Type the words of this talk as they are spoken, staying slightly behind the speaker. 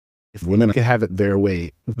If women could have it their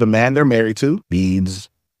way, the man they're married to needs,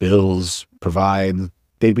 bills, provide,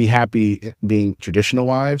 they'd be happy being traditional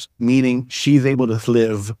wives, meaning she's able to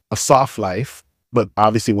live a soft life. But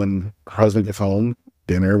obviously, when her husband gets home,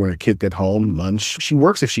 dinner, when her kid get home, lunch, she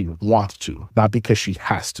works if she wants to, not because she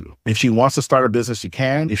has to. If she wants to start a business, she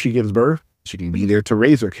can. If she gives birth, she can be there to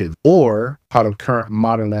raise her kids. Or how the current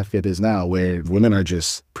modern landscape is now, where women are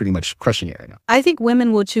just pretty much crushing it right now. I think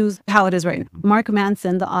women will choose how it is right now. Mark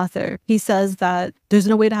Manson, the author, he says that there's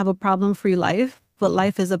no way to have a problem-free life, but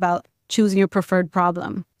life is about choosing your preferred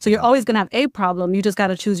problem. So you're always going to have a problem. You just got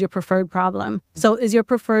to choose your preferred problem. So is your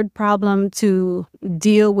preferred problem to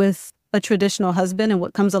deal with a traditional husband and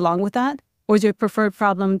what comes along with that? Or is your preferred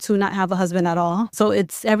problem to not have a husband at all? So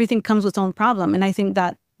everything comes with its own problem. And I think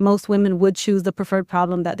that most women would choose the preferred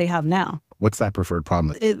problem that they have now. What's that preferred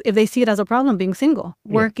problem? If they see it as a problem, being single,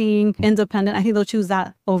 working, independent, I think they'll choose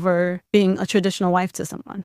that over being a traditional wife to someone.